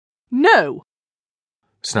No,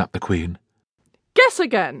 snapped the Queen. Guess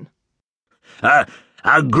again.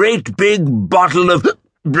 A great big bottle of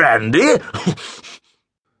brandy?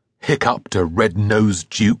 Hiccuped a red-nosed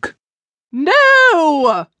duke.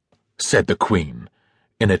 No, said the Queen,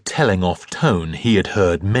 in a telling-off tone he had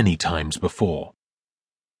heard many times before.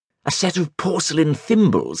 A set of porcelain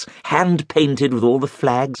thimbles, hand-painted with all the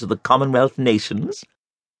flags of the Commonwealth nations?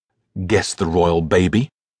 Guessed the royal baby.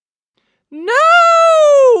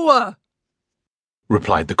 No,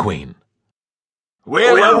 replied the Queen.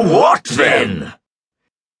 Well, what then?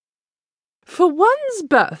 For one's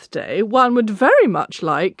birthday, one would very much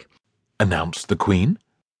like, announced the Queen.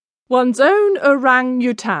 One's own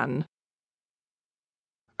Orang-Utan.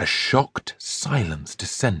 A shocked silence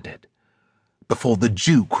descended before the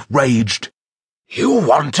Duke raged. You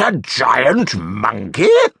want a giant monkey?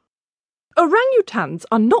 Orang-utans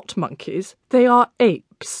are not monkeys, they are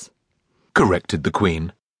apes, corrected the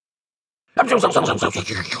Queen.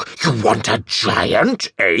 You want a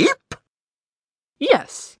giant ape?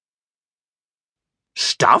 Yes.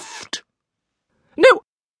 Stuffed? No,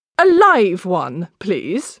 a live one,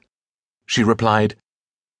 please, she replied,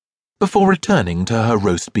 before returning to her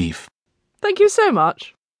roast beef. Thank you so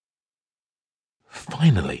much.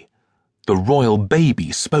 Finally, the royal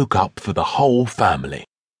baby spoke up for the whole family.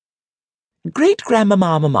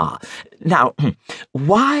 Great-grandmama, now,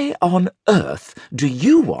 why on earth do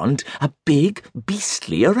you want a big,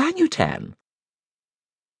 beastly orangutan?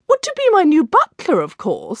 Would to be my new butler, of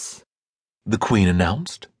course, the Queen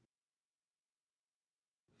announced.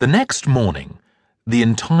 The next morning, the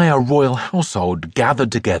entire royal household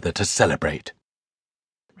gathered together to celebrate.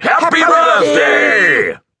 Happy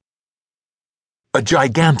birthday! A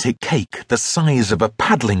gigantic cake the size of a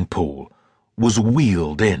paddling pool was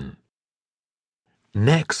wheeled in.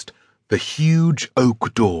 Next, the huge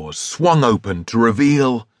oak doors swung open to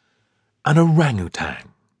reveal an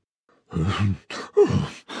orangutan.